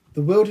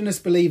 The wilderness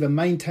believer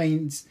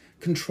maintains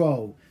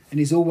control and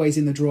is always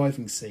in the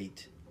driving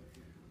seat.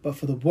 But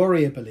for the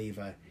warrior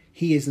believer,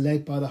 he is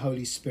led by the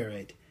Holy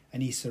Spirit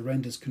and he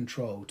surrenders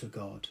control to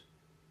God.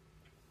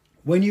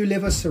 When you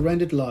live a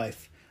surrendered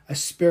life, a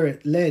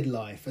spirit-led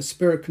life, a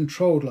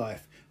spirit-controlled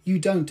life, you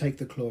don't take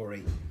the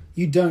glory,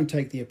 you don't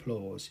take the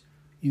applause,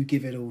 you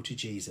give it all to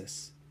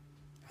Jesus.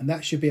 And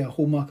that should be a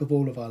hallmark of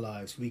all of our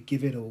lives. We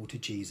give it all to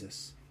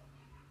Jesus.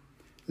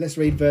 Let's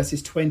read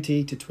verses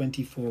 20 to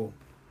 24.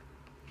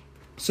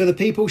 So the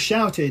people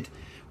shouted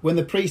when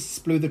the priests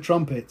blew the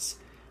trumpets.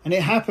 And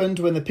it happened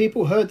when the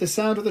people heard the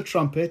sound of the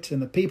trumpet,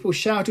 and the people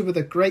shouted with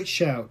a great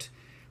shout,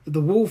 that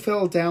the wall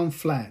fell down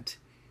flat.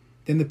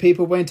 Then the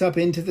people went up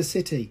into the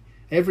city,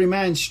 every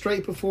man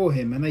straight before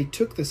him, and they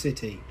took the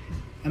city.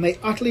 And they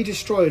utterly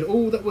destroyed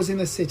all that was in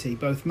the city,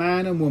 both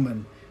man and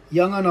woman,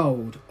 young and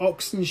old,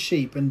 ox and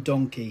sheep and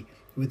donkey,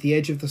 with the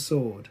edge of the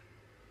sword.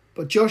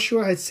 But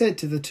Joshua had said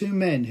to the 2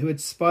 men who had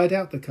spied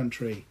out the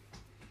country,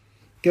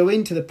 "Go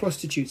into the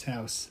prostitute's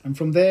house, and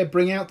from there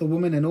bring out the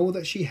woman and all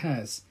that she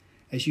has,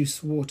 as you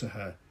swore to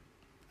her."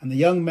 And the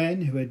young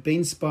men who had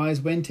been spies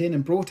went in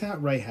and brought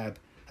out Rahab,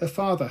 her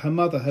father, her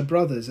mother, her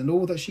brothers, and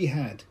all that she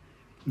had.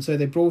 And so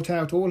they brought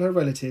out all her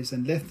relatives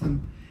and left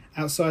them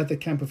outside the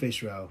camp of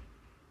Israel.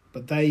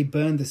 But they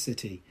burned the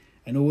city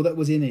and all that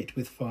was in it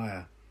with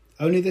fire.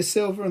 Only the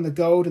silver and the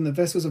gold and the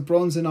vessels of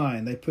bronze and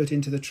iron they put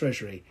into the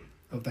treasury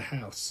of the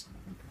house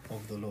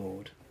of the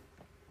Lord.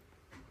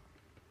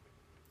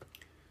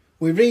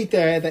 We read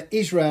there that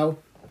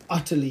Israel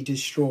utterly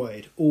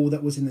destroyed all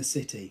that was in the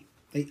city.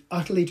 They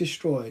utterly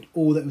destroyed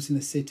all that was in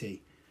the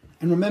city.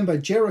 And remember,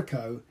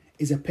 Jericho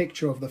is a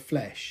picture of the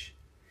flesh.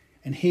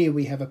 And here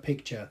we have a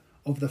picture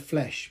of the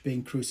flesh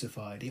being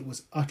crucified. It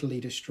was utterly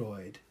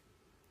destroyed.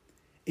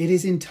 It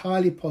is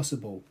entirely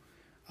possible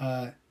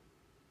that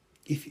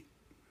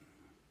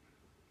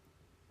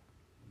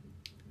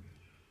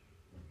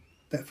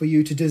for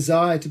you to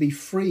desire to be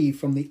free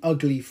from the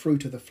ugly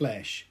fruit of the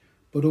flesh,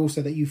 but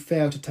also that you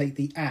fail to take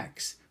the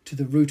axe to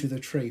the root of the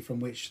tree from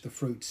which the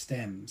fruit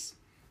stems.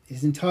 It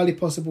is entirely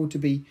possible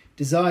to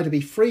desire to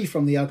be free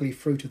from the ugly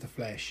fruit of the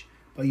flesh,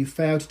 but you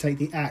fail to take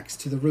the axe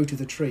to the root of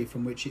the tree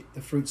from which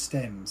the fruit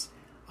stems,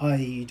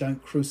 i.e. you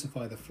don't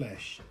crucify the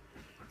flesh.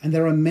 And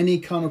there are many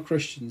carnal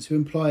Christians who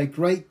employ a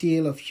great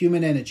deal of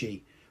human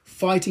energy,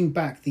 fighting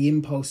back the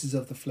impulses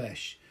of the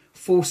flesh,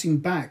 forcing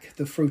back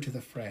the fruit of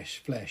the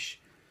flesh,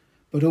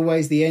 but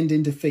always the end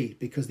in defeat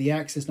because the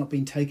axe has not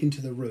been taken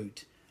to the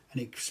root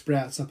and it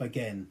sprouts up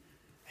again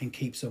and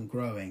keeps on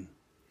growing.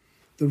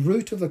 The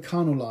root of the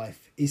carnal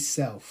life is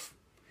self,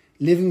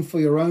 living for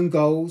your own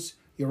goals,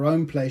 your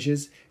own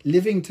pleasures,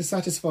 living to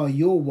satisfy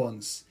your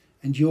wants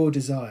and your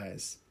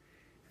desires.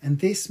 And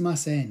this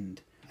must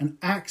end. An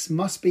axe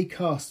must be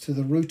cast to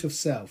the root of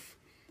self.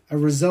 A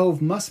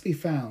resolve must be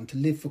found to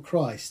live for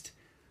Christ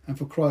and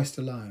for Christ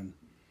alone.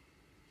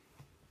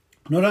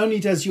 Not only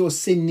does your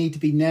sin need to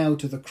be nailed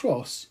to the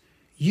cross,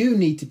 you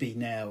need to be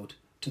nailed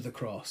to the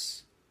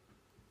cross.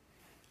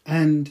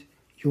 And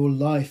your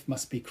life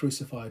must be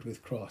crucified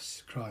with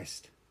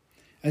Christ.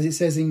 As it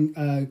says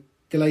in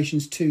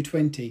Galatians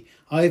 2:20,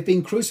 "I have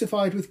been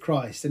crucified with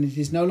Christ, and it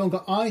is no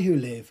longer I who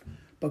live,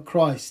 but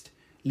Christ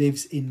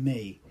lives in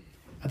me.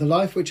 And the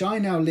life which I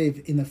now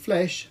live in the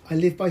flesh, I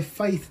live by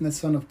faith in the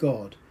Son of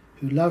God,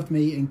 who loved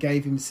me and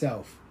gave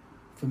himself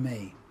for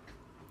me."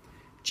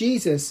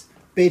 Jesus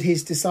bid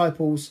his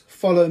disciples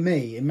follow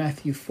me in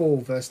Matthew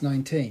 4 verse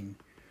 19.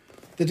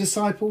 The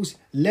disciples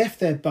left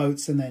their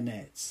boats and their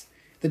nets.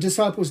 The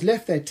disciples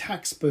left their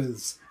tax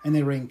booths and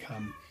their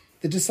income.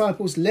 The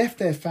disciples left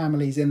their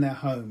families and their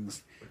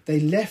homes.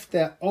 They left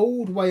their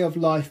old way of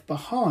life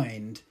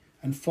behind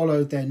and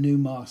followed their new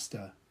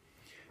master.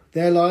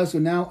 Their lives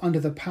were now under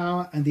the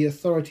power and the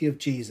authority of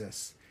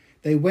Jesus.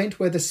 They went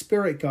where the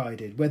Spirit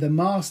guided, where the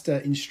Master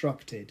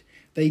instructed.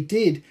 They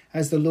did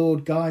as the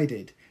Lord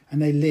guided,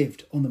 and they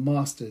lived on the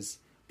Master's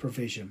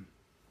provision.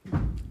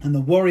 And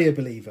the warrior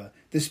believer,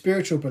 the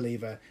spiritual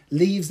believer,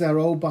 leaves their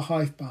old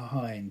life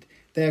behind.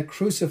 They are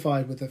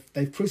crucified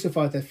they've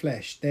crucified their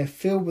flesh. They are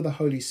filled with the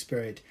Holy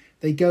Spirit.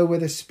 They go where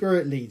the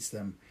Spirit leads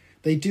them.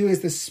 They do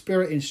as the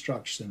Spirit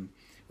instructs them.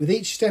 With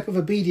each step of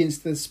obedience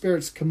to the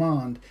Spirit's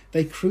command,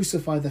 they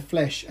crucify the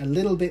flesh a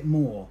little bit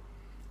more,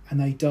 and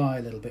they die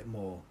a little bit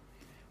more.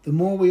 The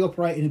more we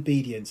operate in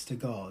obedience to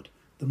God,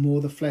 the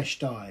more the flesh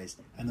dies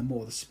and the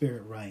more the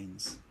Spirit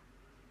reigns.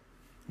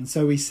 And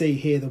so we see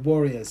here the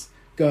warriors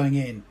going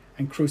in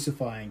and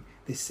crucifying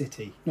this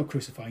city. Not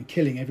crucifying,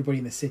 killing everybody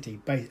in the city,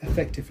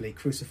 effectively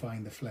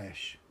crucifying the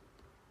flesh.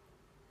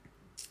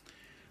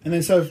 And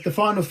then so the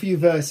final few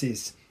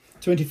verses,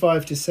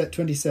 25 to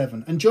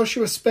 27. "And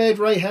Joshua spared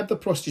Rahab the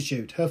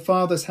prostitute, her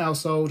father's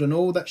household, and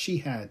all that she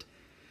had.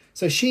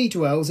 So she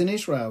dwells in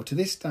Israel to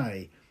this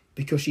day,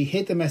 because she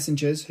hid the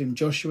messengers whom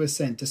Joshua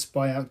sent to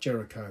spy out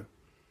Jericho.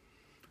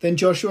 Then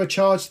Joshua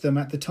charged them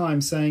at the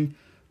time, saying,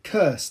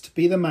 'Cursed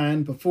be the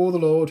man before the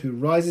Lord who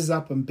rises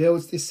up and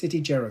builds this city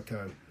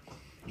Jericho.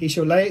 He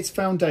shall lay its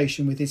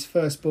foundation with his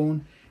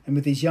firstborn, and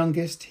with his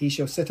youngest he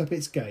shall set up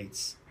its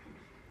gates.'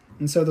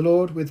 And so the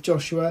Lord with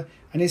Joshua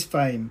and his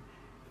fame,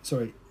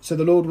 so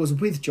the Lord was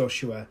with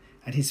Joshua,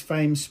 and his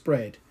fame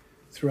spread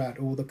throughout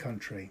all the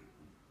country."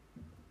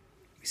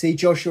 We see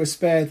Joshua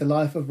spared the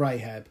life of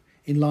Rahab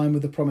in line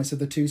with the promise of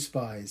the 2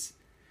 spies.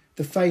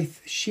 The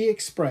faith she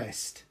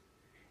expressed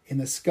in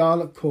the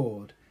scarlet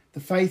cord, the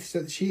faith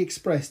that she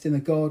expressed in the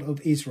God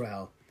of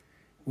Israel,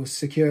 was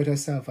secured her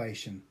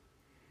salvation.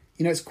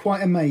 You know, it's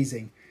quite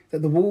amazing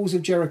that the walls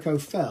of Jericho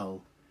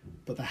fell,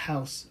 but the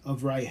house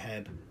of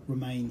Rahab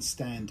remained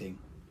standing,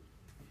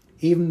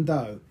 even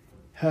though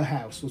her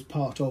house was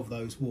part of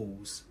those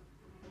walls.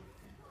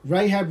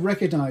 Rahab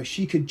recognised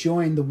she could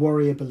join the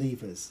warrior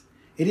believers.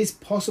 It is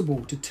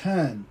possible to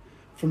turn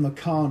from the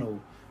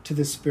carnal to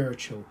the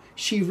spiritual.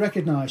 She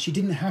recognised she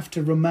didn't have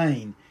to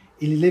remain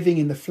living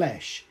in the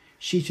flesh.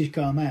 She should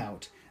come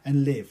out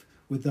and live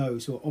with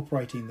those who are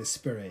operating in the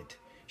Spirit.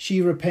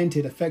 She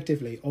repented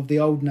effectively of the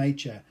old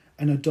nature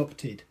and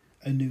adopted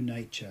a new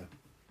nature.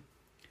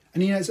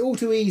 And it's all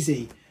too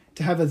easy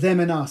to have a them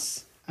and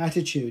us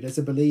attitude as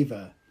a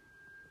believer.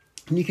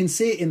 And you can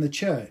see it in the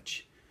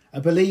church.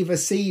 A believer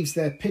sees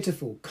their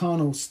pitiful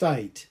carnal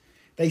state.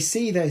 They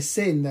see their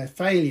sin, their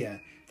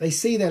failure. They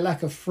see their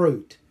lack of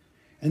fruit.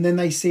 And then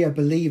they see a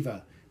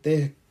believer,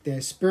 their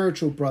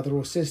spiritual brother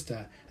or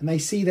sister, and they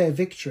see their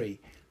victory.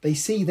 They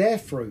see their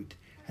fruit,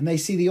 and they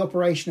see the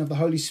operation of the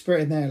Holy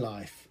Spirit in their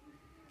life.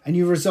 And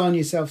you resign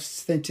yourself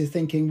to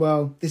thinking,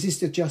 well, this is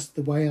just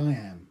the way I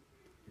am.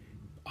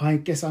 I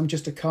guess I'm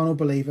just a carnal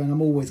believer, and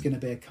I'm always going to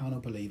be a carnal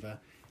believer.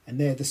 And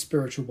they're the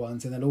spiritual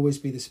ones, and they'll always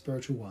be the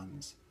spiritual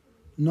ones.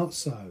 Not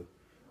so.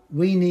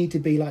 We need to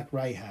be like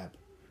Rahab.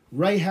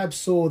 Rahab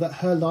saw that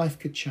her life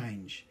could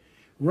change.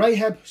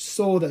 Rahab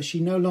saw that she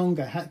no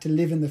longer had to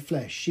live in the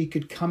flesh. She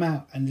could come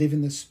out and live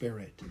in the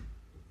Spirit.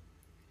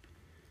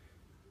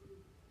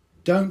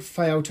 Don't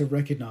fail to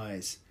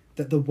recognise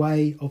that the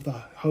way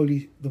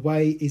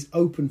is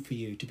open for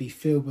you to be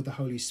filled with the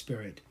Holy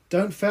Spirit.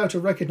 Don't fail to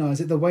recognise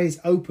that the way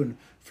is open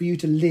for you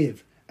to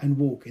live and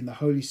walk in the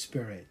Holy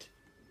Spirit.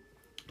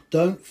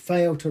 Don't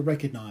fail to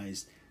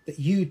recognise that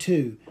you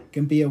too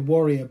can be a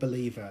warrior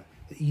believer,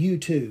 that you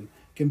too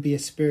can be a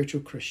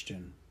spiritual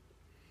Christian.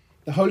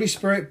 The Holy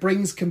Spirit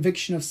brings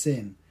conviction of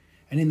sin,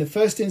 and in the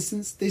first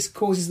instance, this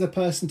causes the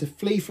person to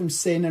flee from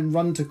sin and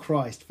run to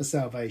Christ for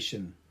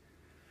salvation.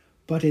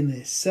 But in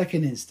the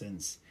second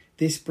instance,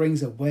 this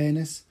brings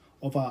awareness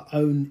of our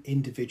own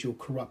individual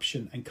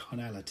corruption and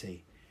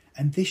carnality,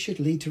 and this should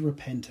lead to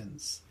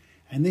repentance,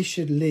 and this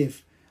should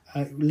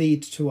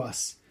lead to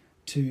us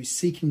to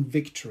seeking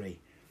victory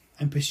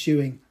and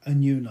pursuing a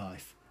new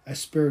life, a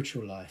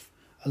spiritual life,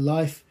 a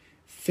life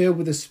filled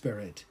with the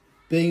Spirit,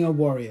 being a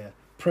warrior,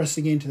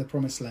 pressing into the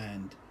promised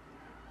land,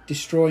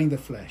 destroying the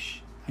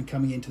flesh and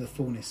coming into the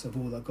fullness of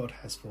all that God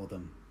has for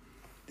them.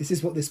 This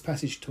is what this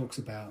passage talks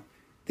about.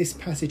 This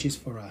passage is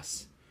for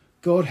us.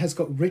 God has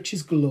got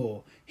riches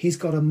galore. He's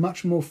got a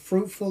much more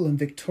fruitful and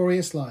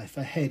victorious life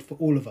ahead for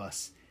all of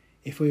us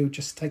if we will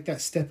just take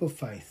that step of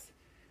faith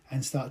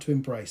and start to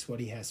embrace what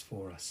he has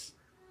for us.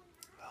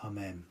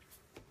 Amen.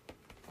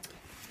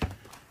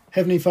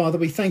 Heavenly Father,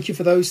 we thank you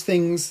for those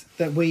things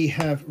that we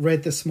have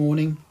read this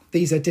morning.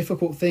 These are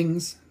difficult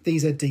things.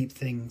 These are deep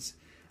things.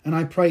 And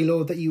I pray,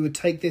 Lord, that you would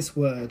take this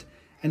word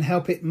and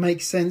help it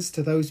make sense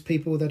to those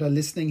people that are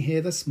listening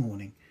here this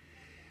morning.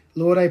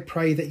 Lord, I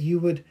pray that you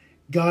would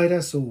guide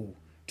us all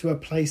to a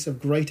place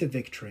of greater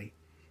victory.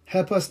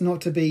 Help us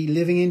not to be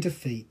living in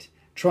defeat,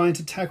 trying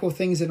to tackle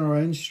things in our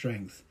own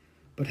strength,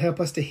 but help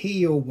us to hear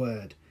your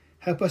word.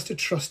 Help us to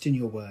trust in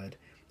your word.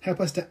 Help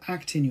us to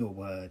act in your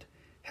word.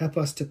 Help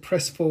us to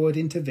press forward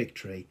into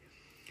victory,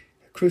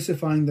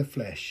 crucifying the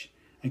flesh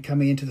and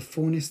coming into the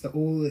fullness that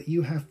all that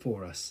you have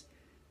for us,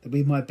 that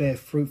we might bear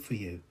fruit for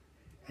you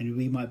and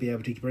we might be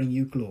able to bring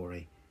you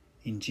glory.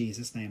 In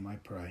Jesus' name I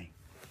pray.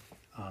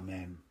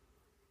 Amen.